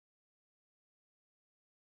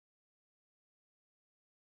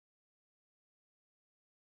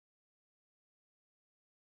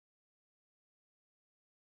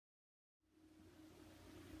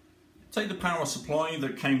Take the power supply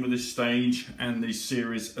that came with this stage and this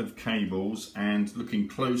series of cables, and looking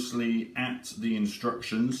closely at the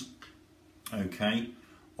instructions, okay,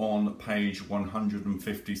 on page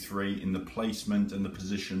 153 in the placement and the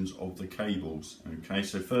positions of the cables. Okay,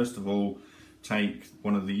 so first of all, take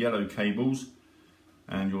one of the yellow cables,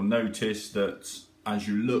 and you'll notice that as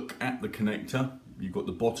you look at the connector, you've got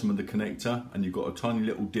the bottom of the connector and you've got a tiny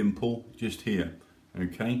little dimple just here.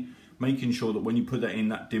 Okay, making sure that when you put that in,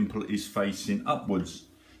 that dimple is facing upwards.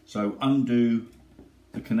 So undo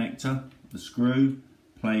the connector, the screw,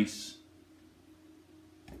 place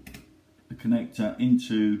the connector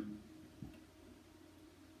into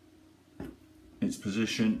its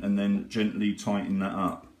position and then gently tighten that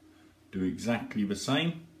up. Do exactly the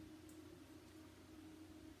same.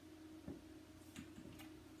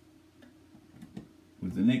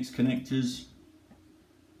 With the next connectors.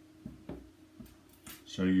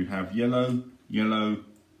 So you have yellow, yellow,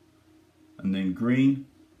 and then green.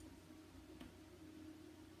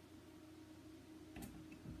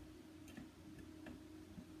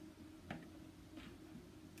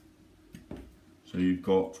 So you've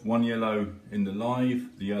got one yellow in the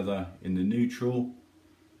live, the other in the neutral,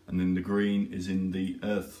 and then the green is in the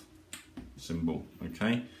earth symbol,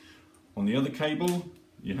 okay? On the other cable,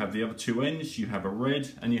 you have the other two ends, you have a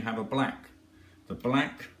red and you have a black. The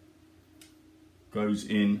black goes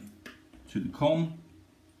in to the COM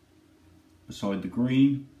beside the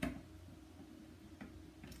green,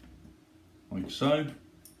 like so,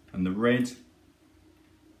 and the red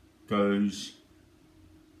goes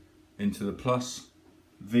into the plus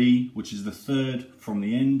V, which is the third from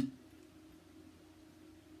the end.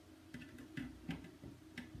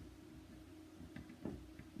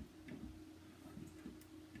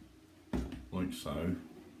 Like so.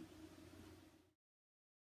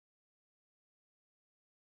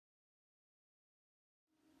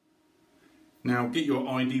 Now get your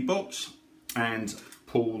ID box and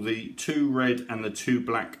pull the two red and the two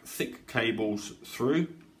black thick cables through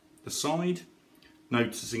the side,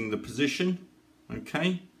 noticing the position,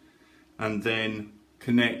 okay, and then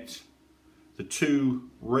connect the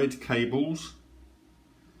two red cables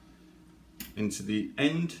into the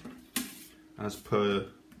end as per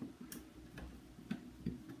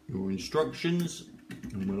your instructions,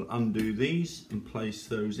 and we'll undo these and place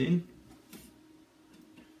those in.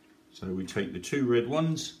 So we take the two red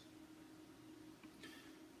ones,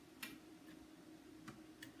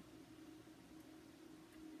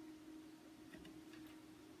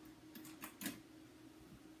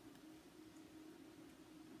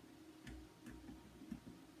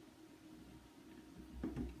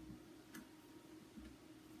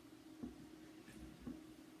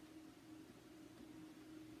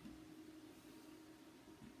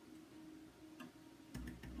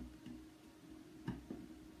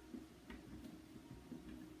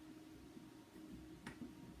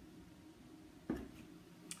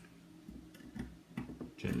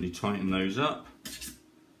 gently tighten those up,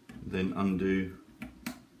 then undo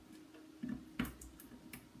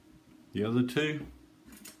the other two,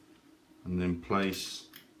 and then place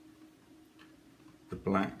the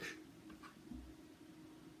black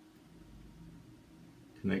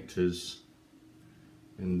connectors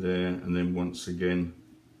in there, and then once again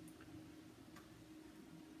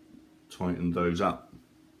tighten those up.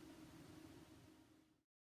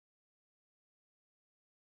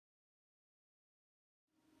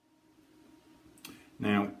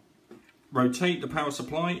 Now rotate the power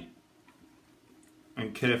supply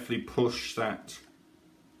and carefully push that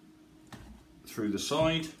through the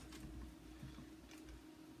side,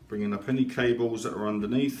 bringing up any cables that are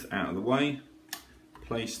underneath out of the way.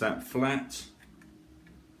 Place that flat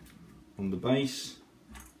on the base,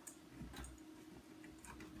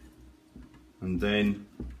 and then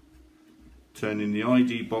turning the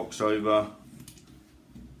ID box over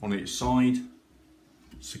on its side,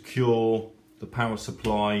 secure the power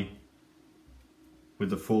supply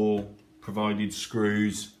with the 4 provided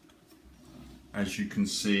screws, as you can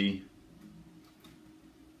see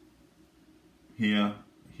here,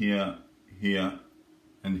 here, here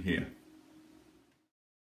and here.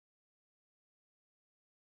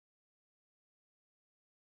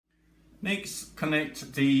 Next,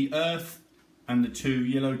 connect the earth and the 2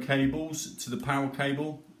 yellow cables to the power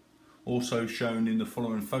cable, also shown in the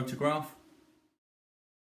following photograph.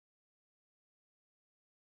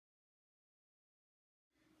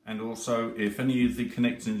 And also, if any of the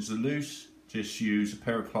connectors are loose, just use a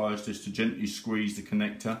pair of pliers just to gently squeeze the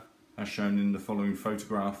connector, as shown in the following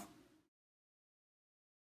photograph.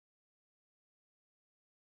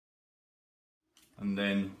 And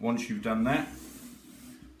then once you've done that,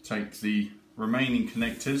 take the remaining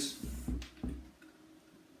connectors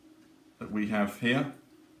we have here,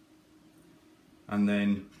 and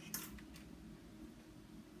then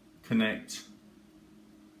connect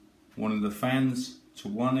one of the fans to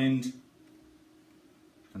one end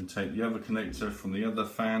and take the other connector from the other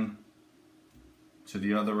fan to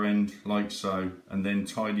the other end like so, and then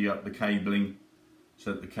tidy up the cabling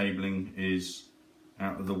so that the cabling is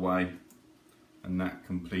out of the way, and that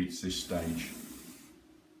completes this stage.